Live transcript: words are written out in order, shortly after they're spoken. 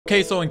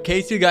Okay, so in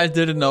case you guys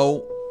didn't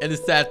know, it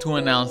is sad to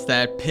announce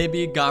that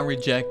Pibby got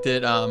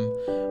rejected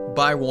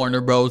by Warner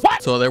Bros.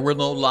 What? So there will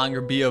no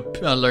longer be a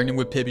Learning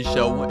with Pibby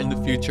show in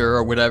the future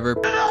or whatever.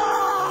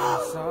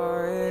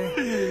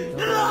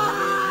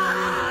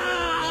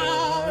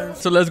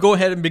 So let's go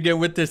ahead and begin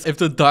with this. If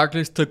the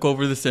darkness took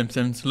over the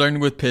Simpsons,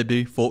 Learning with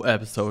Pibby full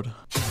episode.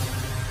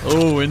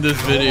 Oh, in this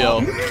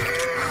video.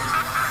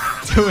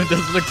 Dude,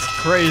 this looks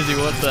crazy.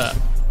 What's that?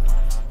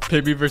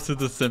 Pibby versus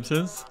the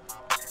Simpsons?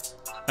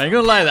 I ain't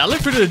gonna lie, that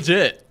looks pretty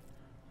legit.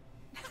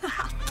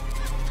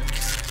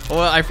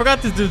 Well, I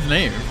forgot this dude's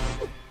name.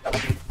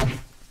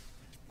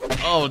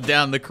 Oh,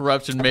 damn, the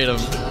corruption made him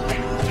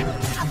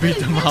beat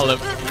them all up.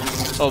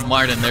 Oh,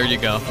 Martin, there you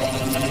go. You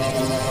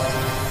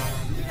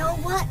know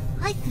what?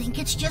 I think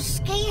it's just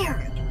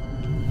scared.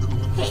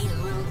 Hey,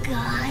 little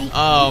guy.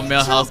 Oh,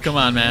 Millhouse, come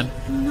on, man.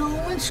 No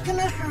one's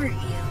gonna hurt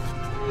you.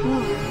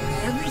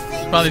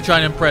 Everything. Probably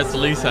trying to impress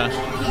Lisa.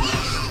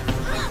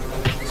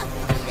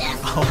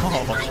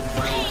 Oh.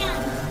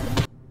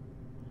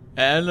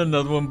 And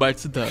another one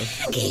bites the dust.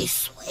 Maggie,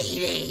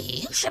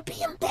 sweetie, you should be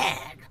in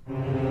bed.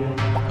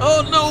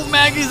 Oh no,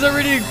 Maggie's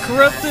already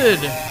corrupted.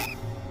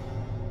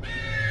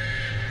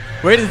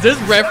 Wait, is this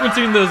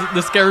referencing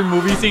the scary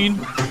movie scene?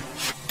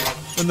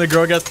 When the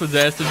girl gets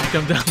possessed and she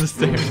comes down the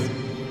stairs.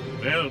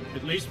 Well,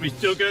 at least we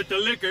still got the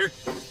liquor.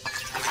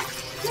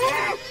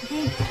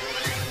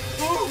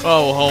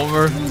 Oh,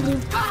 Homer.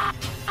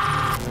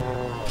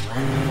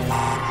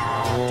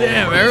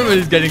 Damn,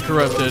 everybody's getting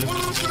corrupted.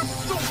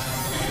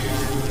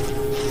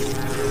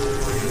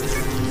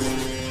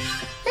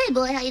 Hey,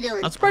 boy, how you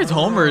doing? I'm surprised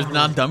Homer is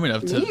not dumb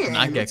enough to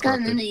not get what's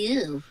gotten corrupted. into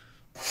you?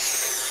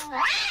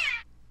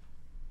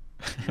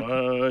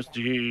 First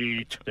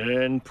eat,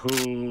 then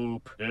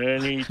poop,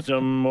 then eat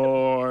some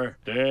more,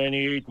 then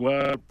eat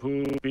while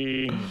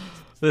pooping.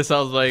 This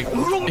sounds like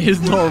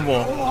his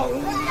normal.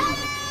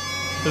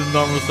 His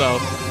normal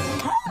self.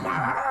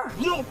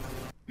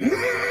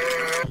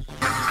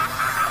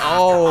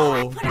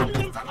 Oh.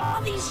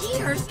 All these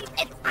years,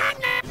 and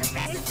I'm not the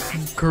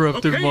best.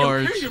 Corrupted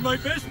Marge. Okay, you're my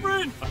best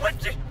friend.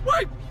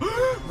 What?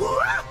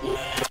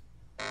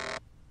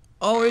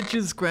 Oh, itchy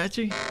and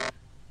scratchy.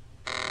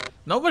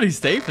 Nobody's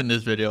safe in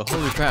this video.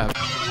 Holy crap.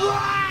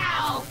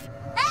 Wow!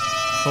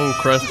 Oh,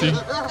 Krusty.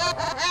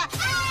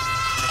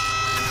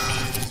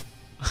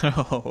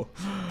 Oh.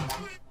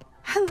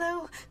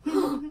 Hello.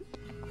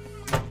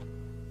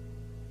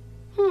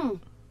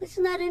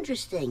 Isn't that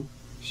interesting?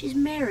 She's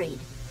married.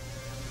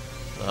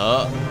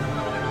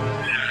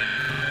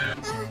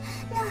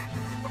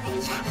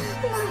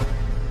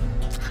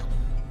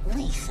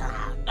 Lisa.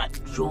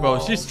 Bro,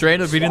 she's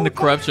straight up eating the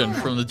corruption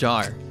from the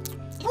jar.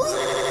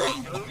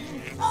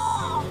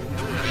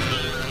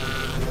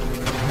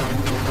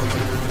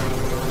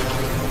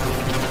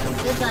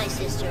 Goodbye,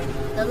 sister.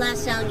 The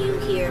last sound you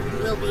hear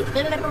will be.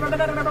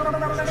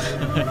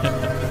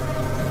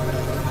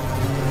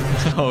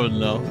 Oh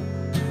no.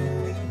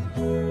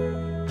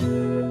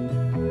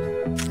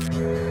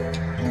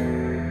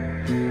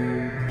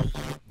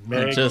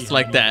 And just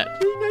like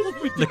that,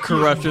 the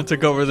corruption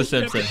took over the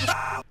Simpsons.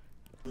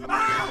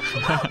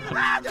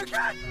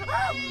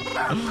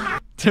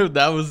 Dude,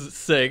 that was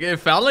sick. It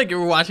felt like you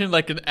were watching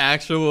like an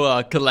actual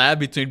collab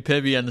between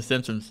Pibby and the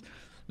Simpsons.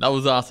 That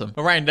was awesome.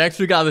 Alright, next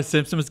we got the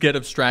Simpsons Get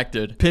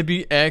Abstracted.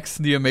 pibby.exe,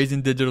 the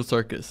amazing digital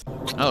circus.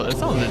 Oh, that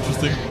sounds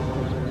interesting.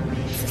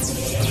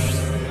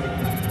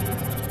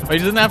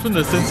 Wait, isn't that from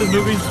the Simpsons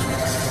movie?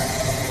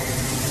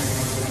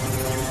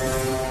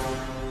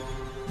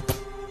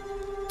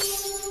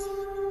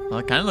 Well,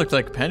 it kind of looks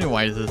like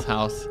Pennywise's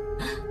house.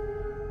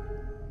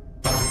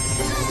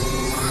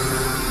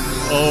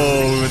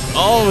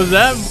 Oh, was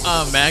that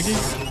Maggie?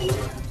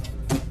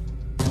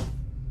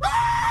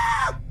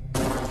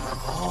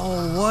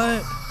 Oh,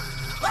 what?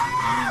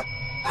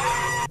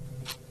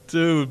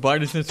 Dude,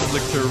 Barney Simpsons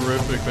look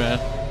terrific, man.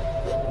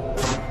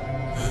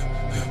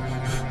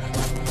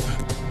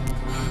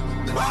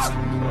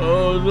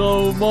 Oh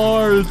no,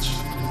 Marge!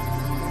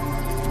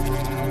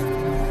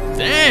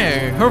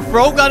 Dang, her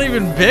fro got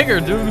even bigger,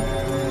 dude.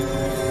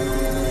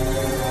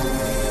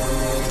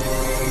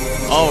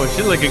 Oh,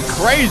 she's looking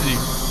crazy.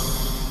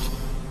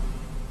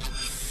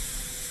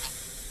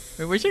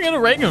 Wait, where'd she get a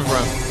Reagan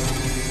from?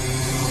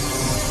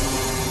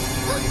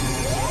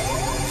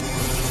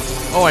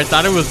 Oh, I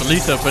thought it was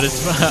Lisa, but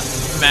it's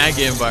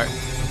Maggie and Bart.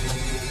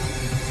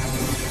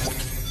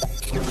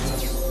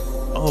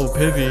 Oh,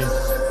 Pibby.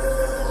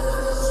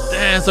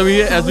 Damn, so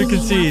as we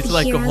can see, it's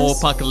like a whole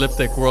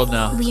apocalyptic world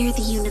now. We're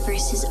the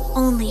universe's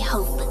only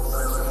hope.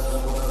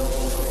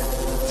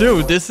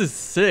 Dude, this is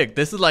sick.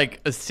 This is like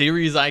a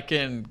series I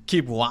can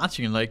keep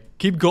watching. Like,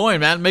 keep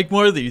going, man. Make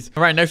more of these.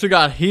 All right, next we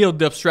got Heal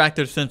the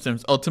Abstracted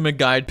Simpsons Ultimate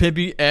Guide,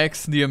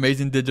 pibby.exe, the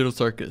amazing digital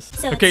circus.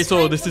 Okay,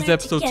 so this is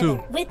episode 2.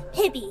 With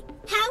Pibby,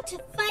 how to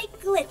fight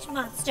glitch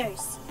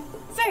monsters.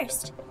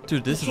 First,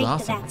 dude, this is take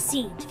awesome. the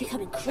vaccine to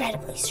become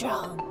incredibly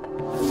strong.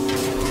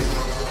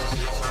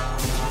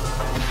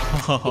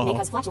 It may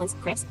cause flatulence,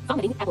 cramps,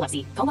 vomiting,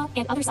 epilepsy, coma,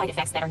 and other side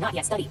effects that are not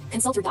yet studied.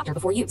 Consult your doctor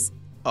before use.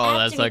 Oh,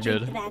 that's After we not drink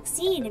good. the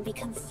vaccine and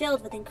become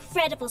filled with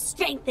incredible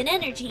strength and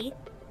energy,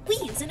 we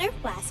use a Nerf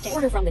blaster.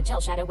 Order from the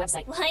Gel Shadow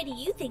website. Why do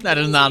you think That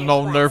we is use not a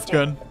no Nerf blaster?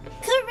 gun.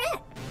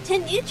 Correct. To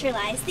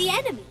neutralize the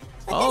enemy.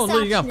 But Oh, this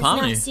look, you got option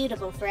Pomni. is not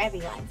suitable for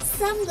everyone.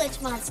 Some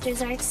glitch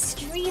monsters are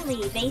extremely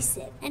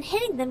evasive, and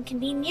hitting them can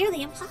be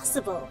nearly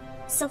impossible.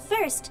 So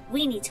first,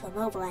 we need to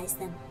immobilize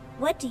them.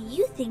 What do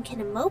you think can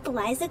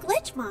immobilize a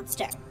glitch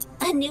monster?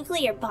 A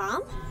nuclear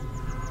bomb?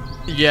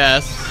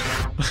 Yes.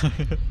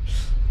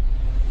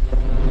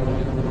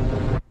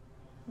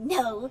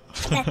 No,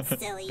 that's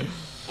silly.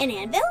 An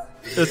anvil?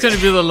 It's gonna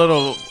be the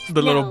little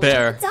No,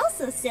 bear. It's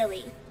also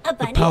silly. A The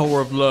bunny?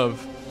 power of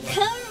love.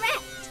 Correct!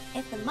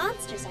 If the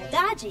monsters are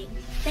dodging,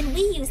 then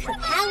we use the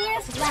power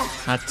of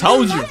love. I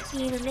told the you. love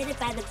beam emitted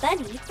by the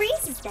bunny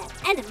freezes them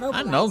and immobilizes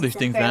I know these them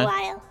things, for man. a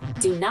while.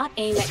 Do not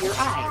aim at your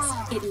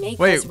eyes. It may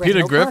Wait, cause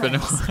Peter retinal Griffin.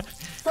 burns.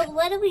 But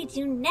what do we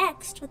do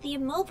next with the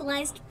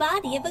immobilized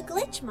body of a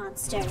glitch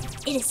monster?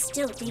 It is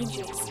still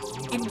dangerous,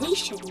 and we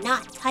should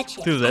not touch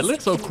it. Dude, that as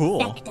looks it so can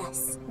cool. infect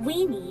us.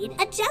 We need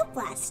a gel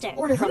blaster.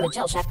 Order from the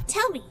Gel Shadow.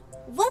 Tell me,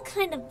 what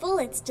kind of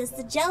bullets does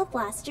the gel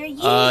blaster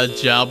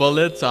use? Gel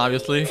bullets,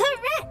 obviously.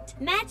 Correct!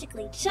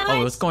 Magically charged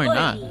Oh, what's going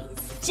on?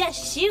 Orbeez.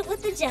 Just shoot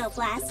with the gel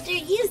blaster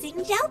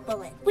using gel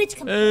bullet, which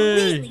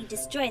completely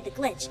destroy the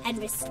glitch and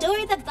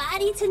restore the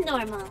body to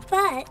normal.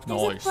 But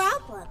there's Nice. a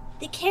problem.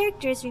 The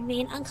characters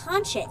remain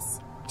unconscious.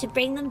 To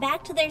bring them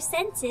back to their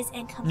senses and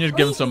You need completely to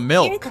give them some cure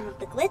milk. them of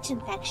the glitch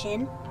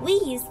infection, we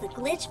use the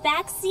glitch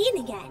vaccine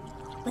again.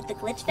 With the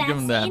glitch You give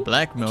 'em vaccine, that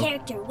black milk. the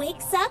character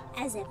wakes up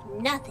as if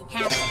nothing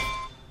happened.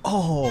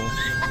 Oh.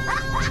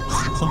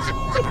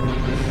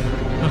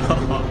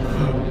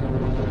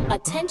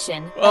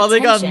 Attention. Oh, they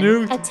got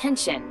attention, nuked.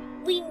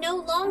 Attention. We no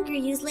longer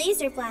use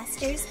laser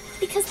blasters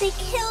because they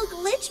kill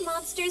glitch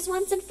monsters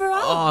once and for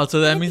all. Oh, so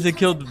that And means it they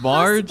killed becomes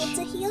Marge?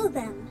 impossible to heal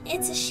them.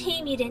 It's a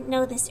shame you didn't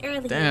know this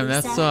earlier. Damn,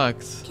 that Lisa.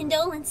 sucks.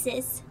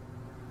 Condolences.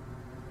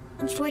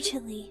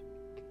 Unfortunately,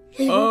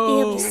 we won't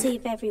be able to Oh.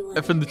 save everyone.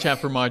 F in the chat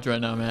for Marge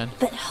right now, man.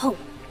 But hope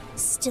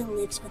still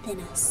lives within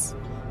us.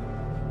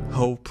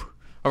 Hope.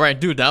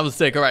 Alright, dude, that was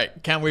sick.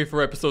 Alright, can't wait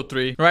for episode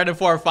 3. Alright, and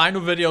for our final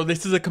video,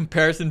 this is a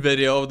comparison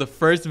video of the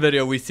first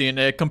video we seen.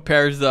 It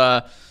compares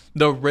the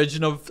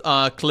original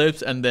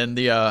clips and then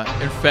the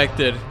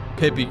infected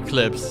Pibby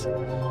clips.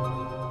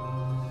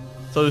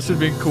 So this should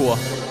be cool.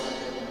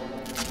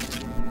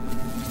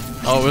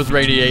 Oh, it was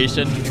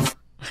radiation.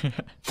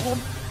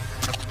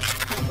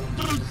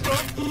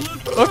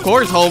 Of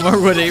course Homer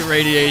would eat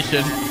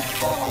radiation.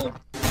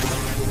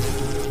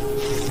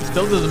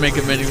 Still doesn't make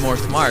him any more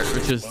smart,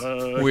 which is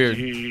weird.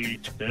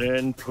 Eat,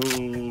 then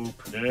poop,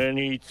 then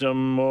eat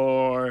some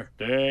more,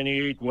 then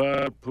eat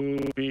while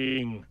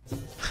pooping. This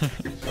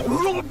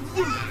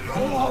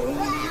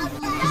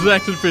is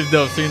actually pretty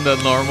dope, seeing the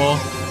normal,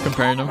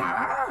 comparing them.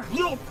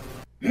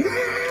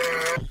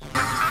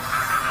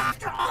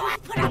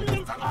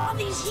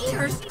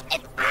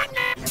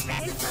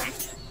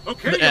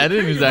 Okay, The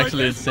editing is my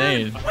actually best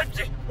insane.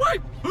 friend. What?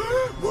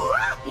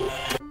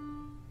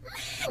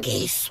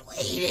 Maggie,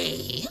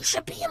 sweetie, you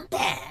should be in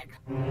bed.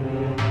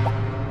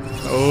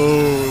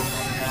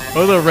 Oh.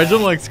 Oh, the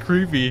original looks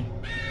creepy.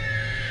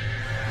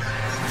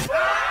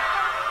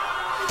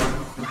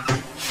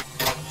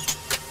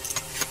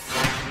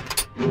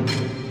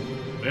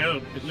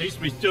 Well, at least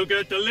we still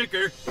got the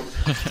liquor.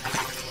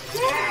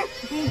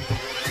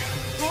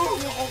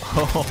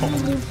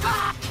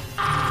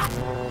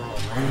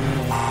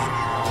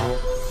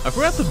 I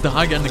forgot the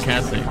dog and the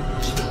cat thing.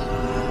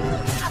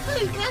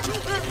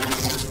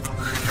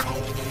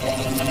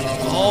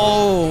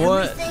 Oh,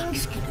 what?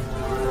 Things can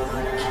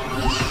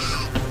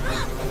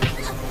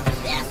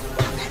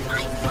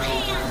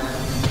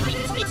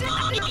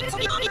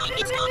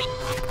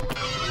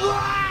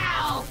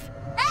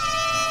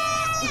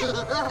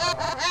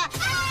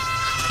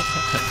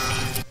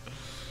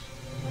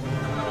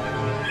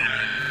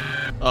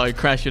Oh, you're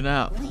crashing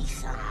out.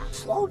 Lisa,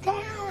 slow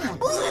down.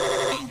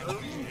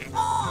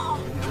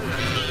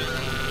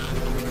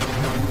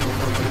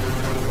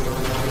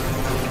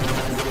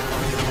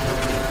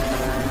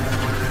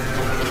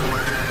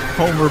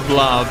 Homer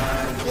Blob.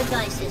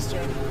 Goodbye,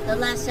 sister. The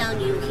last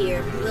sound you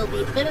hear will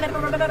be.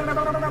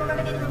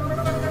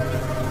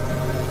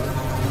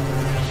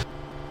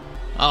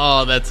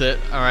 Oh, that's it.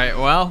 Alright,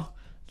 well,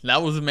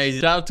 that was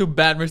amazing. Shout out to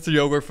Bad Mr.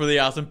 Yogurt for the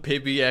awesome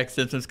pibby.exe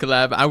Simpsons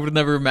collab. I would have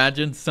never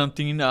imagined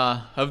something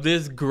of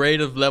this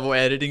great of level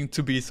editing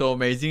to be so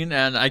amazing.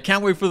 And I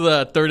can't wait for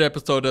the 3rd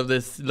episode of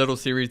this little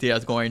series he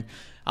has going.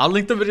 I'll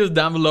link the videos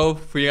down below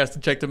for you guys to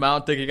check them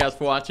out. Thank you guys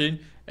for watching.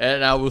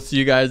 And I will see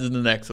you guys in the next one.